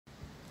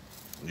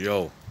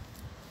Yo,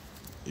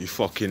 you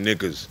fucking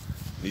niggas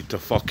need to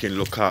fucking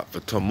look out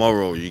for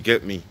tomorrow, you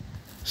get me?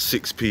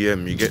 6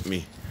 p.m, you get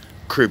me?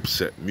 Crib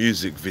set,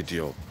 music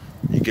video,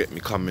 you get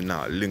me, coming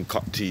out, Link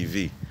Up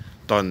TV,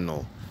 done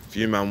know. If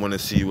you man wanna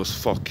see what's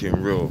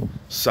fucking real,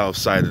 south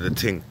side of the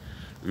ting,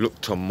 look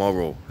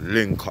tomorrow,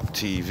 Link Up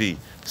TV,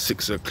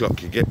 6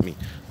 o'clock, you get me?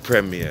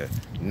 Premiere,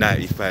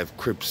 95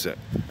 crib set,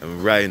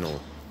 and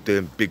Rhino,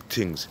 doing big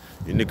things.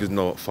 You niggas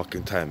know what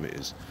fucking time it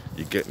is,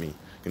 you get me?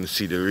 Gonna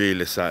see the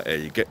realists out there,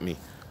 you get me?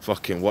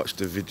 Fucking watch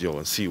the video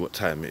and see what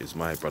time it is,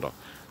 my brother.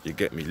 You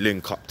get me?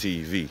 Link Up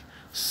TV,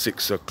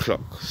 6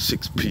 o'clock,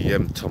 6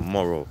 p.m.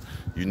 tomorrow.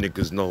 You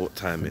niggas know what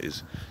time it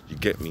is. You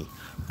get me?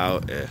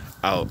 Out there,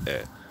 out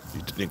there.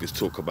 You niggas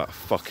talk about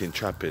fucking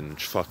trapping,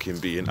 fucking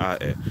being out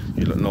there.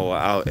 You don't know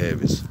what out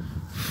there is.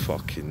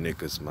 Fucking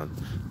niggas, man.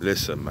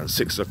 Listen, man,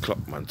 6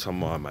 o'clock, man,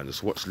 tomorrow, man.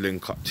 Just watch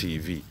Link Up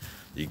TV.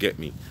 You get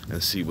me?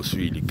 And see what's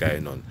really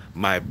going on.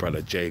 My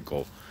brother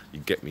Jago. You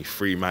get me?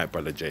 Free my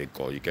brother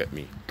Jago, you get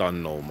me?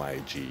 Done know my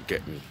G, you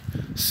get me?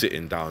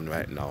 Sitting down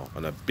right now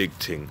on a big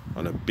thing,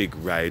 on a big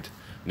ride.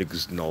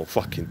 Niggas know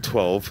fucking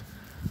 12.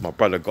 My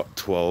brother got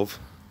 12,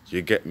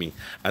 you get me?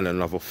 And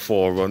another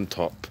 4 on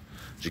top,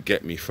 you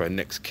get me? For a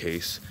next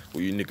case.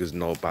 What you niggas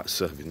know about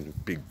serving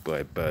big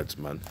boy birds,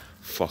 man?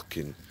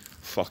 Fucking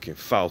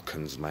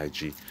falcons, my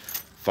G.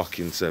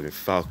 Fucking serving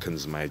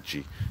falcons, my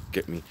G.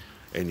 Get me?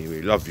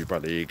 Anyway, love you,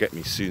 brother, you get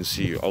me? Soon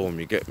see you home,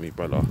 you get me,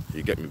 brother?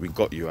 You get me? We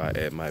got you out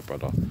here, my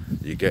brother.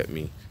 You get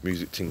me?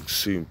 Music thing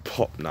soon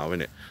pop now,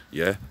 innit?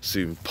 Yeah?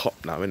 Soon pop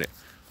now, innit?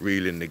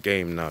 Real in the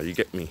game now, you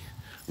get me?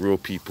 Real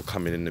people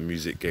coming in the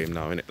music game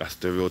now, innit? That's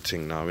the real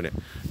thing now, innit?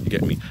 You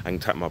get me? Hang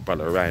tight my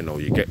brother Rhino,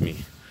 you get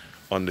me?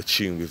 On the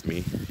tune with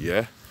me,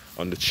 yeah?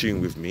 On the tune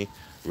with me,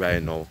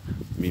 Rhino,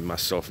 me,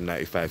 myself,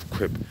 95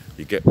 crib,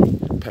 you get me?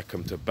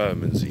 Peckham to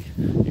Bermondsey,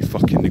 you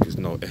fucking niggas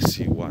know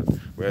SC1,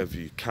 wherever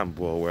you,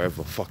 Campbell,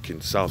 wherever, fucking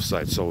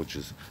Southside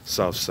soldiers,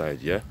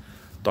 Southside, yeah?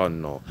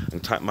 Done know.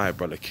 And type my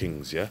brother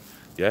Kings, yeah?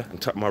 Yeah?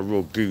 And type my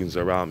real goons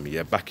around me,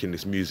 yeah? Back in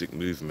this music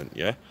movement,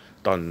 yeah?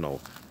 Done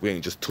know. We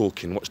ain't just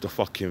talking, watch the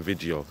fucking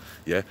video,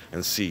 yeah?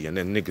 And see, and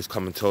then niggas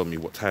come and tell me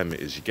what time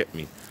it is, you get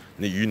me?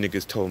 You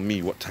niggas tell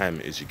me what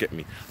time it is, you get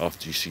me?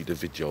 After you see the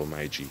video,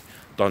 my G.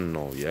 Done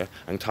know, yeah?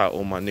 And type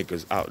all my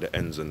niggas out the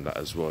ends and that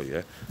as well,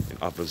 yeah? In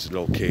other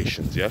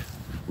locations, yeah?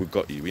 We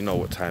got you, we know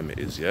what time it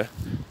is, yeah?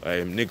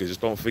 Niggas, just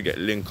don't forget,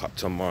 Link Up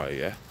tomorrow,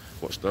 yeah?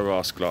 Watch the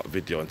Rascal Art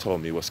video and tell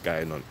me what's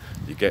going on,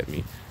 you get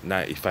me?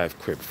 95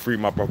 crib, free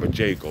my brother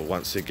Jago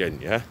once again,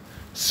 yeah?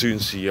 Soon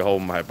see you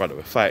home, my brother.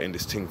 We're fighting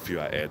this thing for you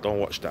out here. Don't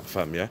watch that,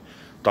 fam, yeah?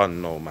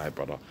 Done know, my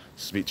brother.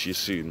 Speak to you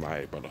soon,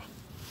 my brother.